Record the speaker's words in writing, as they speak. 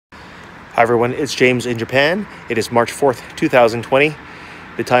Hi everyone, it's James in Japan. It is March 4th, 2020.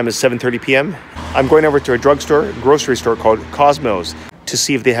 The time is 7:30 p.m. I'm going over to a drugstore, grocery store called Cosmos to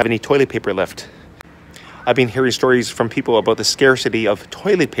see if they have any toilet paper left. I've been hearing stories from people about the scarcity of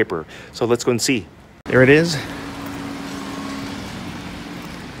toilet paper, so let's go and see. There it is.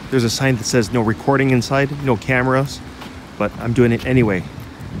 There's a sign that says no recording inside, no cameras, but I'm doing it anyway.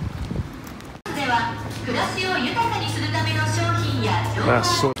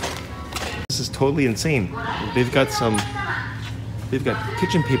 So this is totally insane. They've got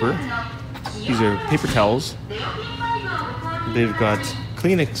kitchen paper. These are paper towels. They've got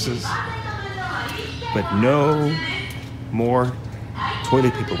Kleenexes, but no more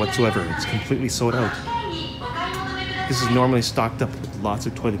toilet paper whatsoever. It's completely sold out. This is normally stocked up with lots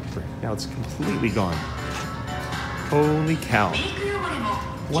of toilet paper. Now it's completely gone. Holy cow.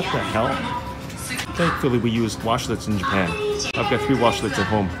 What the hell? Thankfully we use washlets in Japan. I've got 3 washlets at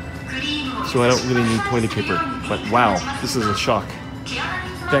home, so I don't really need toilet paper. But wow, this is a shock.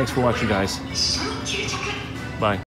 Thanks for watching, guys. Bye.